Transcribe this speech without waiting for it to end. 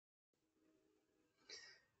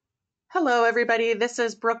Hello, everybody. This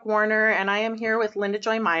is Brooke Warner, and I am here with Linda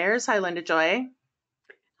Joy Myers. Hi, Linda Joy.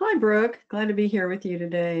 Hi, Brooke. Glad to be here with you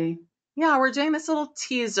today. Yeah, we're doing this little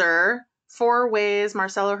teaser. 4 ways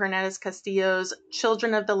Marcelo Hernandez Castillo's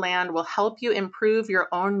Children of the Land will help you improve your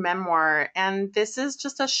own memoir. And this is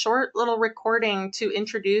just a short little recording to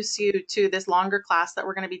introduce you to this longer class that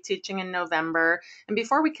we're going to be teaching in November. And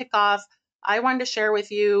before we kick off, I wanted to share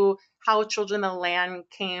with you how Children of the Land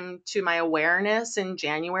came to my awareness in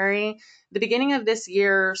January. The beginning of this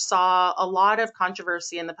year saw a lot of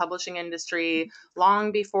controversy in the publishing industry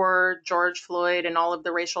long before George Floyd and all of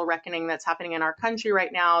the racial reckoning that's happening in our country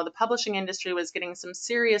right now. The publishing industry was getting some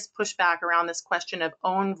serious pushback around this question of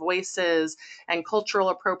own voices and cultural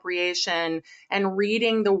appropriation and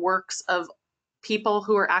reading the works of people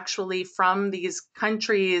who are actually from these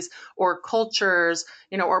countries or cultures,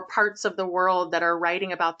 or parts of the world that are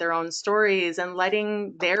writing about their own stories and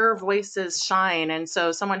letting their voices shine. And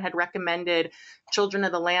so someone had recommended Children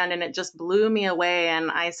of the Land, and it just blew me away. And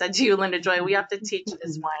I said to you, Linda Joy, we have to teach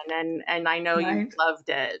this one. And I know you Right? loved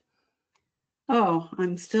it. Oh,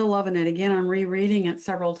 I'm still loving it. Again, I'm rereading it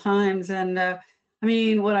several times, and I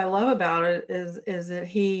mean, what I love about it is that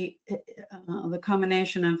the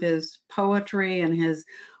combination of his poetry and his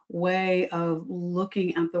way of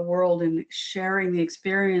looking at the world and sharing the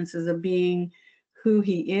experiences of being who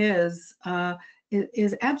he is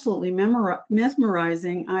absolutely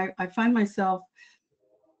mesmerizing. I find myself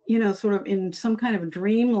sort of in some kind of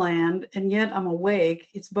dreamland, and yet I'm awake.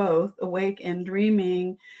 It's both awake and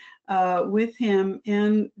dreaming with him,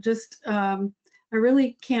 and just I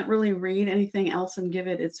really can't really read anything else and give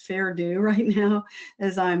it its fair due right now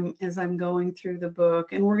as I'm going through the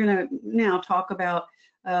book. And we're going to now talk about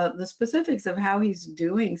the specifics of how he's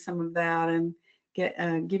doing some of that and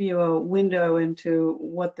give you a window into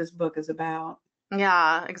what this book is about.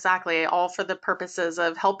 Yeah, exactly. All for the purposes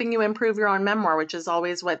of helping you improve your own memoir, which is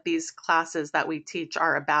always what these classes that we teach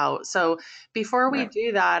are about. So, before we Right.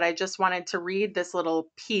 do that, I just wanted to read this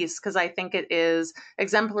little piece because I think it is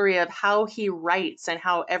exemplary of how he writes and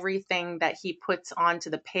how everything that he puts onto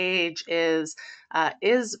the page is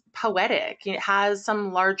poetic. It has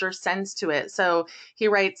some larger sense to it. So, he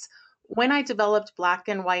writes, when I developed black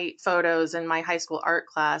and white photos in my high school art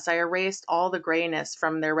class, I erased all the grayness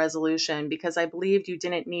from their resolution because I believed you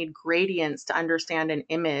didn't need gradients to understand an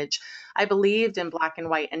image. I believed in black and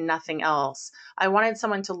white and nothing else. I wanted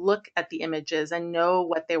someone to look at the images and know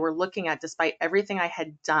what they were looking at despite everything I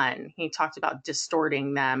had done. He talked about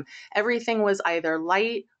distorting them. Everything was either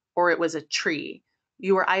light or it was a tree.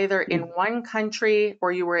 You were either in one country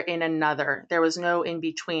or you were in another. There was no in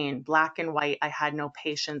between, black and white. I had no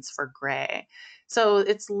patience for gray. So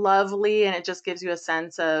it's lovely, and it just gives you a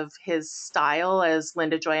sense of his style as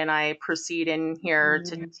Linda Joy and I proceed in here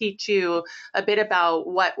to Right. teach you a bit about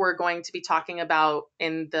what we're going to be talking about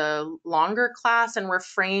in the longer class. And we're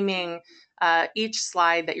framing each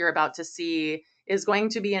slide that you're about to see is going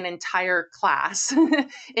to be an entire class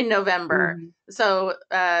in November. Mhm. So,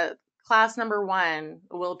 class number one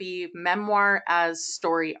will be memoir as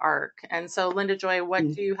story arc. And so, Linda Joy, what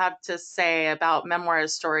do you have to say about memoir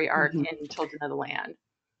as story arc Mhm. in Children of the Land?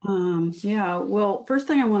 Yeah, well, first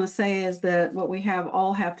thing I want to say is that what we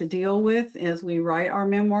all have to deal with as we write our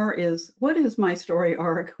memoir is, what is my story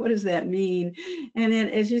arc? What does that mean? And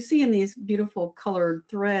as you see in these beautiful colored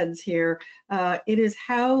threads here, it is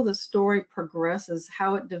how the story progresses,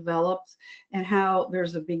 how it develops, and how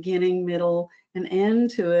there's a beginning, middle, and end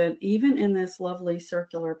to it, even in this lovely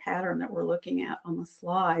circular pattern that we're looking at on the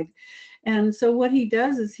slide. And so what he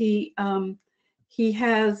does is he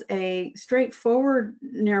has a straightforward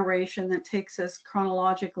narration that takes us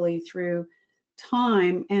chronologically through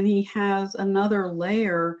time, and he has another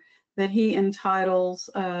layer that he entitles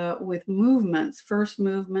with movements, first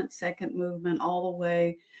movement, second movement, all the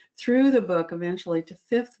way through the book, eventually to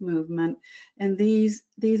fifth movement. And these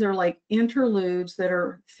are like interludes that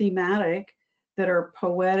are thematic, that are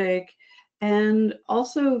poetic, and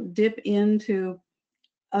also dip into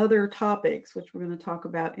other topics, which we're going to talk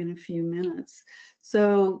about in a few minutes.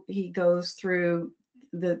 So he goes through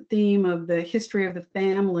the theme of the history of the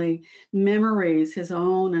family, memories, his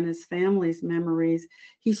own and his family's memories.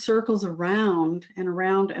 He circles around and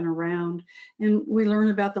around and around, and we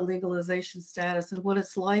learn about the legalization status and what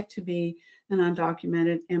it's like to be an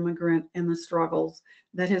undocumented immigrant and the struggles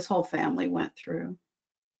that his whole family went through.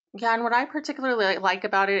 Yeah, and what I particularly like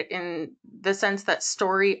about it in the sense that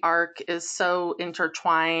story arc is so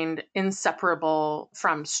intertwined, inseparable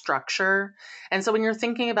from structure. And so when you're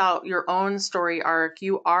thinking about your own story arc,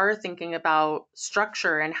 you are thinking about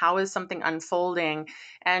structure and how is something unfolding.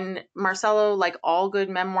 And Marcelo, like all good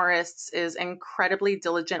memoirists, is incredibly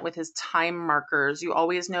diligent with his time markers. You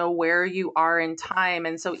always know where you are in time.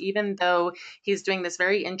 And so even though he's doing this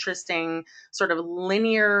very interesting sort of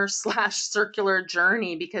linear slash circular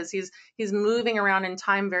journey because he's moving around in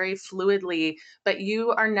time very fluidly, but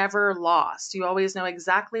you are never lost. You always know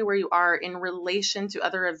exactly where you are in relation to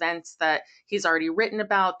other events that he's already written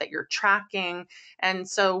about, that you're tracking. And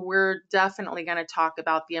so we're definitely going to talk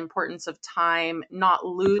about the importance of time, not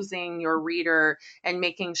losing your reader, and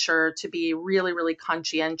making sure to be really, really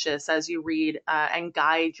conscientious as you read and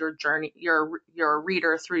guide your journey, your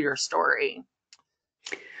reader through your story.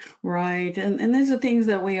 Right. And these are things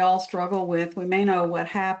that we all struggle with. We may know what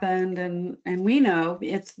happened and we know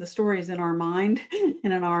it's the stories in our mind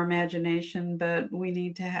and in our imagination, but we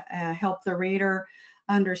need to help the reader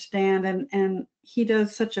understand. And he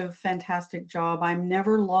does such a fantastic job. I'm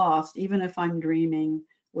never lost, even if I'm dreaming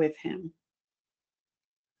with him.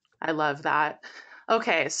 I love that.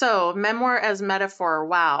 Okay, so memoir as metaphor.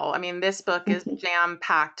 Wow. I mean, this book is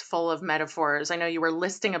jam-packed full of metaphors. I know you were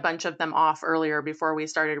listing a bunch of them off earlier before we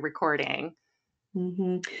started recording.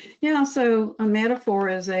 Yeah, so a metaphor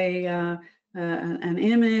is an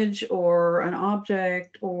image or an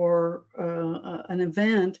object or an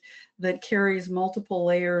event that carries multiple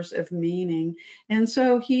layers of meaning. And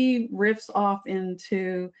so he riffs off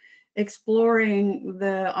into exploring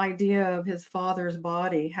the idea of his father's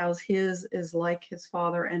body, how his is like his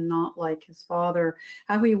father and not like his father,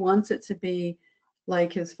 how he wants it to be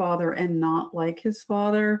like his father and not like his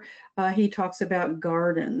father. He talks about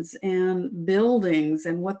gardens and buildings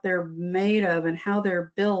and what they're made of and how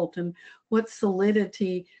they're built and what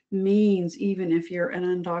solidity means, even if you're an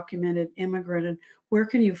undocumented immigrant, and where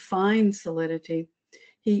can you find solidity.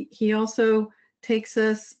 He also takes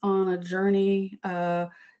us on a journey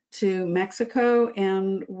to Mexico,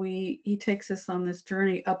 and he takes us on this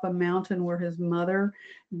journey up a mountain where his mother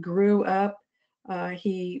grew up.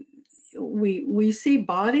 He we see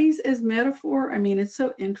bodies as metaphor. I mean, it's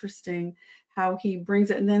so interesting how he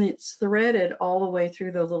brings it, and then it's threaded all the way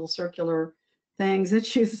through those little circular things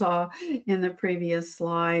that you saw in the previous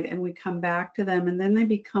slide, and we come back to them, and then they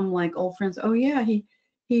become like old friends. Oh yeah,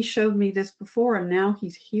 he showed me this before, and now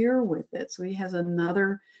he's here with it, so he has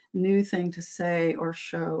another new thing to say or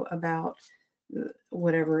show about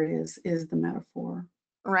whatever it is the metaphor.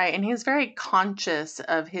 Right. And he's very conscious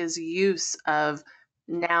of his use of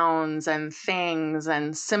nouns and things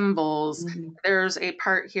and symbols. Mhm. There's a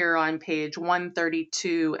part here on page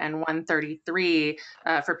 132 and 133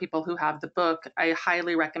 for people who have the book. I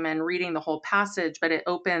highly recommend reading the whole passage, but it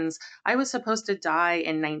opens I was supposed to die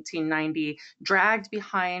in 1990, dragged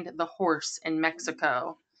behind the horse in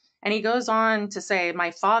Mexico. And he goes on to say,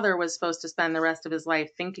 my father was supposed to spend the rest of his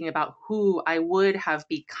life thinking about who I would have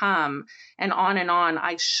become, and on and on.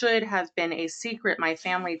 I should have been a secret my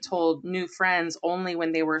family told new friends only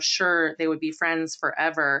when they were sure they would be friends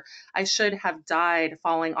forever. I should have died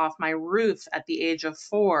falling off my roof at the age of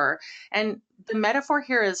 4. And the metaphor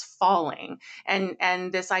here is falling,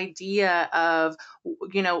 and this idea of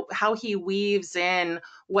how he weaves in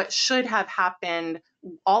what should have happened,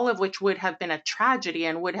 all of which would have been a tragedy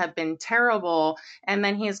and would have been terrible. And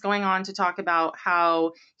then he's going on to talk about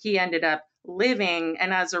how he ended up living,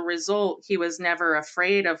 and as a result he was never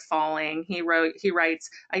afraid of falling. He writes,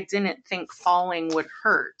 I didn't think falling would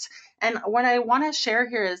hurt. And what I want to share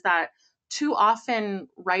here is that too often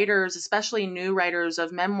writers, especially new writers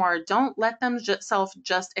of memoir, don't let themselves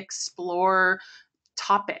just explore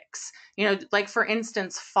topics. Like for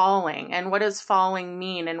instance, falling, and what does falling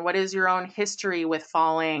mean, and what is your own history with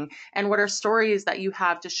falling, and what are stories that you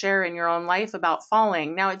have to share in your own life about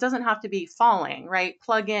falling. Now, it doesn't have to be falling, right?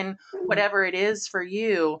 Plug in whatever it is for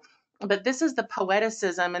you. But this is the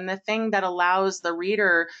poeticism and the thing that allows the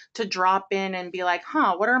reader to drop in and be like,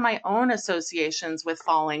 what are my own associations with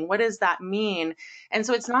falling? What does that mean? And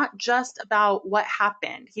so it's not just about what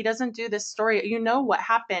happened. He doesn't do this story. You know what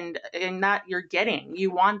happened, and that you're getting. You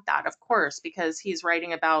want that, of course, because he's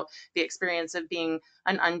writing about the experience of being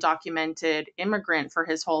an undocumented immigrant for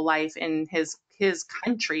his whole life in his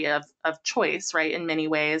country of choice, right, in many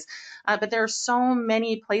ways. But there are so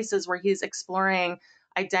many places where he's exploring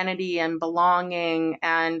identity and belonging,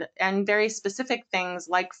 and very specific things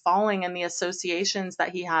like falling and the associations that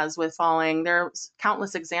he has with falling. There's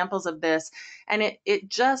countless examples of this, and it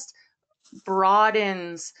just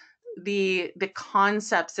broadens the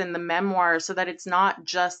concepts in the memoir so that it's not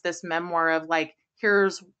just this memoir of like,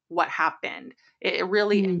 here's what happened. It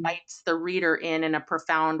really Mm. invites the reader in a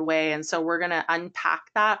profound way. And so we're going to unpack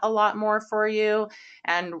that a lot more for you.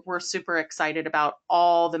 And we're super excited about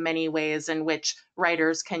all the many ways in which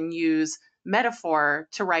writers can use metaphor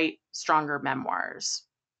to write stronger memoirs.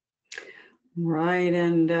 Right,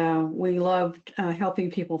 and we loved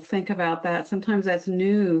helping people think about that. Sometimes that's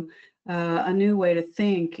new, a new way to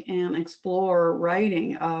think and explore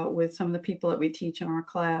writing with some of the people that we teach in our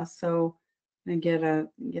class. So, and get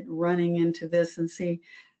running into this and see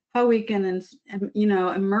how we can,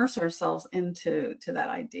 immerse ourselves into that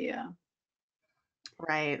idea.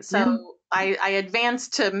 Right. So Then, I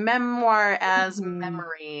advanced to memoir as mm,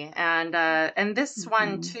 memory, and this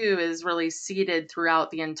one mhm. too is really seeded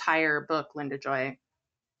throughout the entire book, Linda Joy.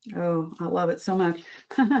 Oh, I love it so much.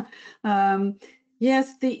 um,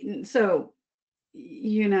 yes,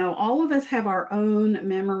 all of us have our own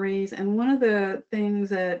memories. And one of the things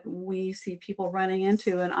that we see people running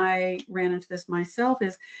into, and I ran into this myself,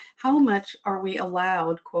 is how much are we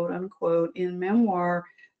allowed, quote unquote, in memoir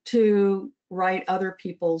to write other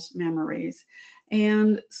people's memories?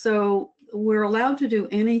 And so we're allowed to do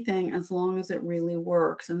anything as long as it really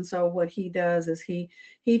works. And so what he does is he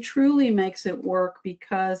truly makes it work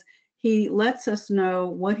because he lets us know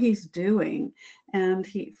what he's doing. And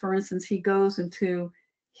for instance, he goes into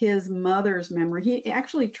his mother's memory. He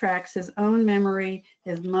actually tracks his own memory,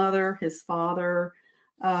 his mother, his father,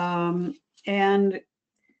 um, and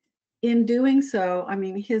in doing so, I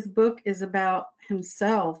mean, his book is about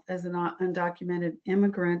himself as an undocumented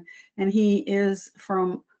immigrant, and he is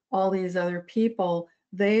from all these other people.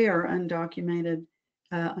 They are undocumented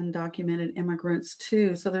immigrants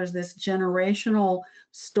too. So there's this generational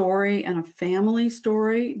story and a family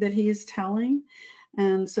story that he is telling,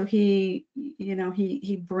 and so he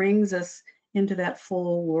brings us into that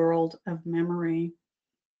full world of memory.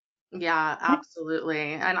 Yeah,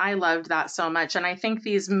 absolutely. And I loved that so much. And I think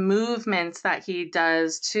these movements that he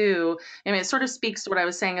does too, I mean, it sort of speaks to what I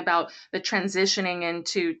was saying about the transitioning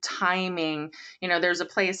into timing. There's a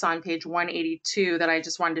place on page 182 that I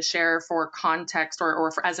just wanted to share for context or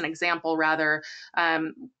as an example, rather.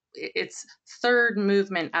 It's third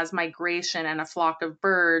movement as migration and a flock of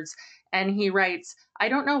birds. And he writes, I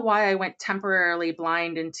don't know why I went temporarily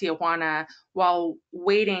blind in Tijuana while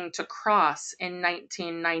waiting to cross in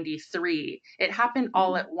 1993. It happened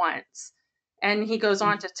all Mm, at once. And he goes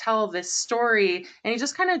on to tell this story, and he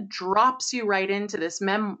just kind of drops you right into this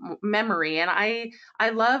memory. And I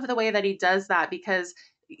love the way that he does that, because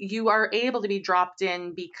you are able to be dropped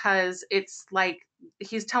in, because it's like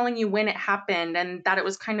he's telling you when it happened and that it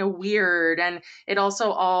was kind of weird, and it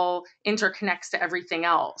also all interconnects to everything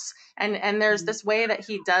else. And there's mm, this way that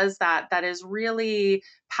he does that is really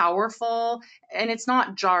powerful, and it's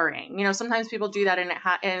not jarring. Sometimes people do that, and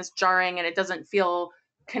it's jarring and it doesn't feel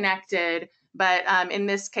connected. But in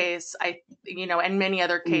this case, and many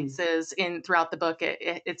other mm. cases in throughout the book,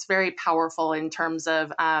 it's very powerful in terms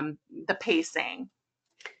of the pacing.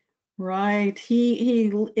 Right.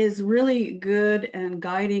 He is really good and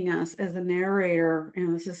guiding us as a narrator.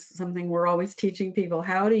 And this is something we're always teaching people.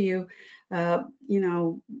 How do you, uh, you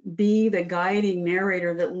know, be the guiding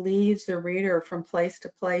narrator that leads the reader from place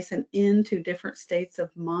to place and into different states of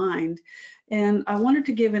mind? And I wanted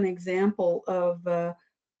to give an example of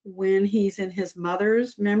when he's in his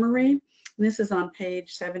mother's memory. And this is on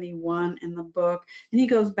page 71 in the book. And he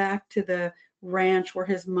goes back to the ranch where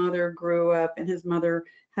his mother grew up, and his mother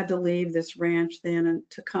had to leave this ranch then and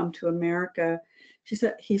to come to America.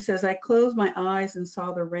 He says, I closed my eyes and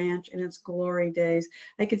saw the ranch in its glory days.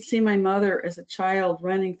 I could see my mother as a child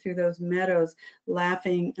running through those meadows,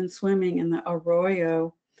 laughing and swimming in the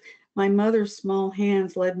arroyo. My mother's small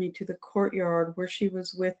hands led me to the courtyard where she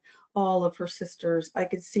was with all of her sisters. I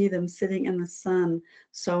could see them sitting in the sun,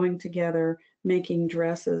 sewing together, making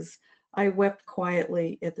dresses. I wept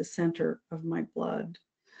quietly at the center of my blood.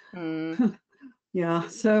 Mm. Yeah.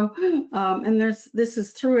 So, and this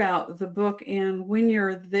is throughout the book. And when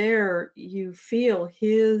you're there, you feel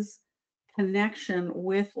his connection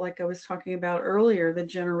with, like I was talking about earlier, the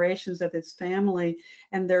generations of his family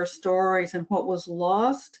and their stories and what was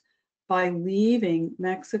lost by leaving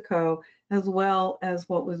Mexico, as well as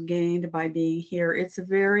what was gained by being here. It's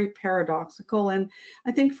very paradoxical. And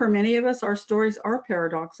I think for many of us, our stories are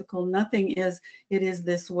paradoxical. Nothing is, it is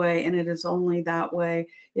this way and it is only that way.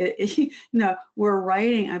 We're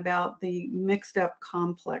writing about the mixed up,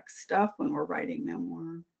 complex stuff when we're writing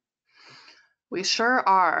memoir. We sure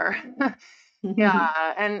are.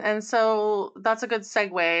 Yeah, and so that's a good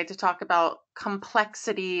segue to talk about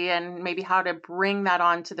complexity and maybe how to bring that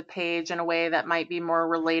onto the page in a way that might be more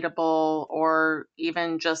relatable or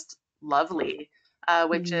even just lovely,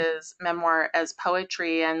 which Mm, is memoir as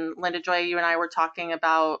poetry. And Linda Joy, you and I were talking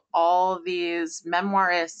about all these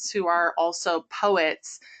memoirists who are also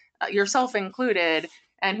poets, yourself included,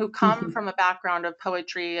 and who come mhm, from a background of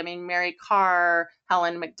poetry. I mean, Mary Carr,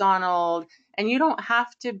 Helen MacDonald, and you don't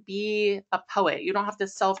have to be a poet. You don't have to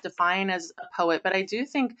self define as a poet. But I do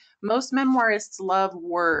think most memoirists love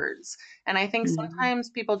words. And I think mhm,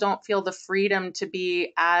 sometimes people don't feel the freedom to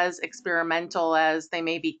be as experimental as they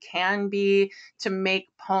maybe can be, to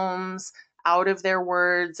make poems out of their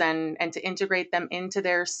words and to integrate them into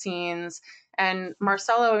their scenes. And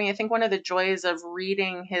Marcelo, I mean, I think one of the joys of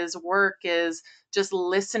reading his work is just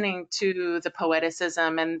listening to the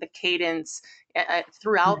poeticism and the cadence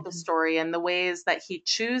throughout the mhm. story and the ways that he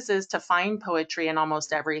chooses to find poetry in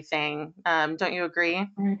almost everything. Don't you agree?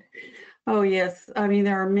 Right. Oh, yes. I mean,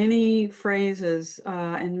 there are many phrases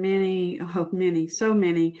and so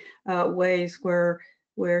many ways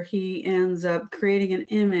where he ends up creating an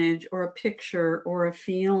image or a picture or a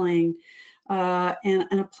feeling,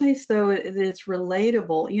 and a place though it's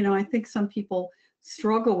relatable. You know, I think some people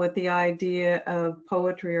struggle with the idea of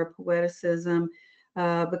poetry or poeticism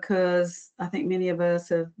because I think many of us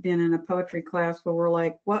have been in a poetry class where we're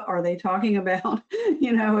like, what are they talking about?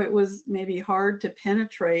 You know, it was maybe hard to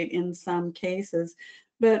penetrate in some cases.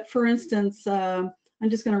 But for instance, I'm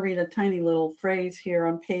just going to read a tiny little phrase here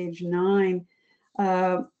on page 9.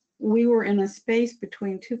 Uh, we were in a space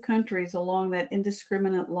between two countries along that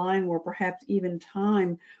indiscriminate line where perhaps even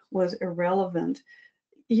time was irrelevant.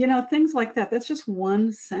 You know, things like that. That's just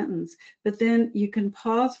one sentence. But then you can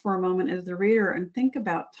pause for a moment as the reader and think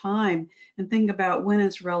about time and think about when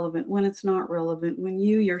it's relevant, when it's not relevant, when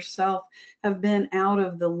you yourself have been out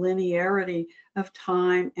of the linearity of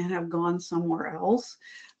time and have gone somewhere else.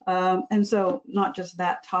 And so not just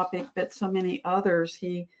that topic, but so many others.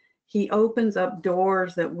 He opens up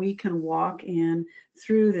doors that we can walk in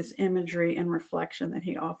through this imagery and reflection that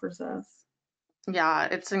he offers us. Yeah,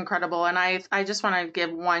 it's incredible. And I just want to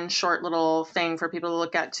give one short little thing for people to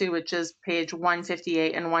look at too, which is page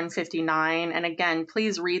 158 and 159. And again,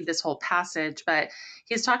 please read this whole passage, but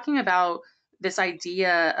he's talking about this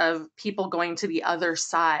idea of people going to the other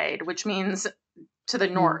side, which means to the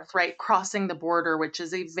Mm, north, right? Crossing the border, which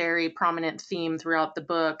is a very prominent theme throughout the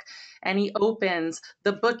book. And he opens,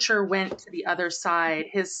 the butcher went to the other side.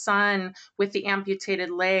 His son with the amputated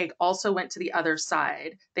leg also went to the other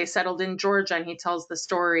side. They settled in Georgia, and he tells the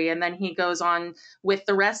story. And then he goes on with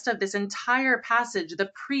the rest of this entire passage.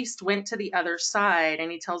 The priest went to the other side,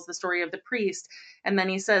 and he tells the story of the priest. And then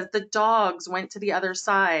he says, the dogs went to the other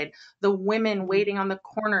side. The women mm, waiting on the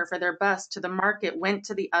corner for their bus to the market went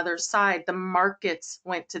to the other side. The markets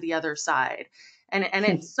went to the other side. And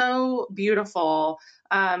it's so beautiful.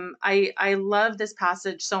 I love this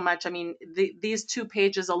passage so much. I mean, these 2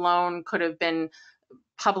 pages alone could have been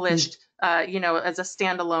mm, published, as a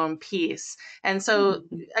standalone piece. And so,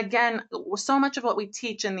 mm, again, so much of what we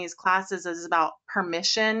teach in these classes is about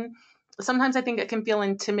permission. Sometimes I think it can feel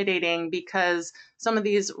intimidating because some of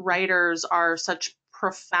these writers are such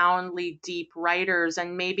profoundly deep writers,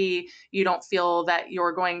 and maybe you don't feel that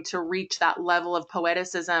you're going to reach that level of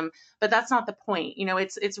poeticism, but that's not the point.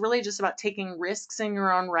 It's really just about taking risks in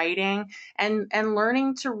your own writing and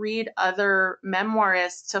learning to read other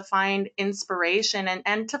memoirists to find inspiration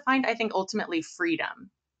and to find, I think, ultimately freedom.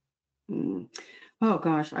 mm. Oh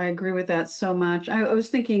gosh, I agree with that so much. I was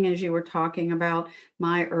thinking as you were talking about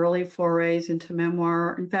my early forays into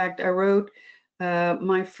memoir. In fact, I wrote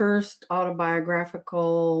my first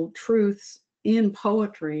autobiographical truths in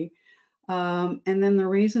poetry. And then the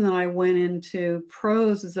reason that I went into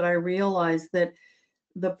prose is that I realized that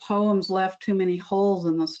the poems left too many holes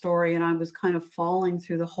in the story, and I was kind of falling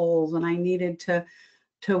through the holes, and I needed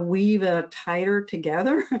to weave it tighter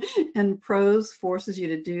together. And prose forces you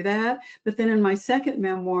to do that. But then in my second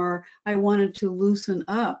memoir, I wanted to loosen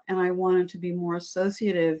up and I wanted to be more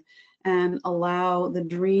associative and allow the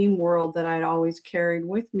dream world that I'd always carried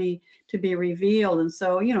with me to be revealed. And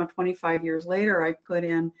so, 25 years later, I put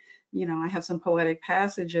in, I have some poetic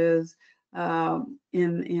passages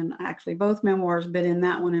in actually both memoirs, but in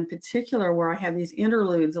that one in particular, where I have these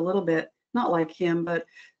interludes, a little bit not like him, but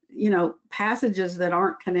passages that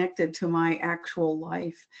aren't connected to my actual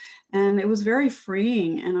life. And it was very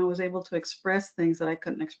freeing, and I was able to express things that I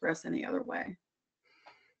couldn't express any other way.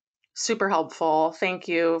 Super helpful. Thank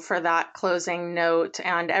you for that closing note.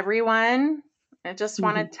 And everyone, I just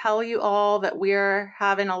want to Mhm. tell you all that we're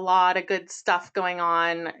having a lot of good stuff going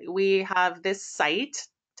on. We have this site,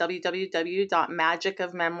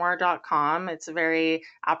 www.magicofmemoir.com. It's a very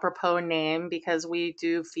apropos name because we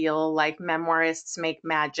do feel like memoirists make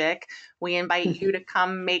magic. We invite you to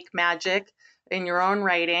come make magic in your own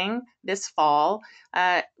writing this fall.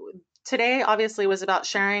 Uh, Today obviously was about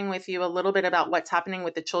sharing with you a little bit about what's happening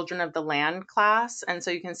with the Children of the Land class. And so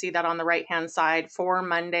you can see that on the right hand side, 4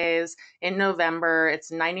 Mondays in November. It's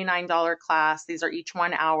 $99 class. These are each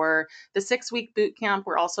 1 hour. The 6 week boot camp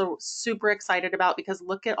we're also super excited about because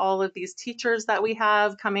look at all of these teachers that we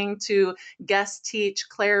have coming to guest teach: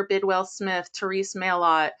 Claire Bidwell Smith, Therese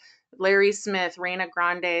Mailot, Larry Smith, Raina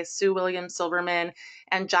Grande, Sue Williams Silverman,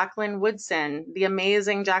 and Jacqueline Woodson, the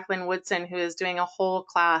amazing Jacqueline Woodson, who is doing a whole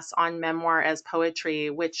class on memoir as poetry,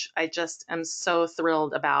 which I just am so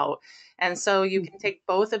thrilled about. And so you can take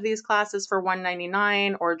both of these classes for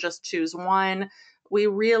 $199 or just choose one. We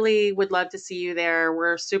really would love to see you there.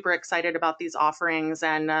 We're super excited about these offerings,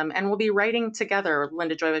 and we'll be writing together,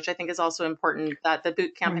 Linda Joy, which I think is also important. That the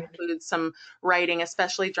boot camp Right. includes some writing,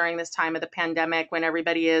 especially during this time of the pandemic when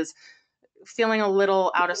everybody is feeling a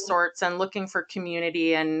little out of sorts and looking for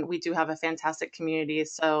community. And we do have a fantastic community.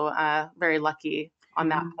 So very lucky on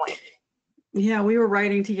that Yeah. point. Yeah, we were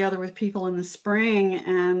writing together with people in the spring,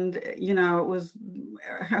 and it was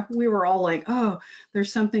we were all like, "Oh,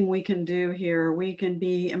 there's something we can do here. We can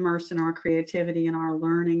be immersed in our creativity and our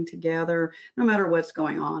learning together, no matter what's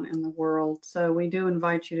going on in the world." So we do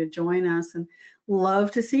invite you to join us, and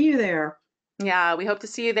love to see you there. Yeah, we hope to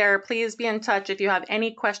see you there. Please be in touch if you have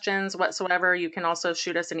any questions whatsoever. You can also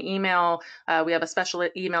shoot us an email. We have a special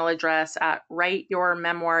email address at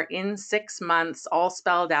writeyourmemoirin6months, all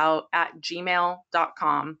spelled out, at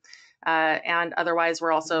gmail.com. And otherwise,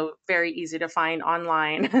 we're also very easy to find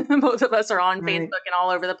online. Both of us are on Right. Facebook and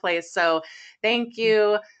all over the place. So thank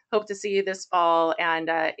you. Hope to see you this fall.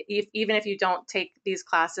 And even if you don't take these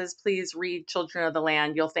classes, please read Children of the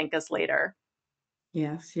Land. You'll thank us later.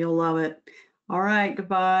 Yes, you'll love it. All right.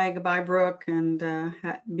 Goodbye. Goodbye, Brooke, and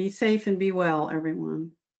be safe and be well,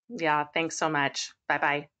 everyone. Yeah, thanks so much. Bye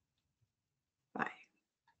bye.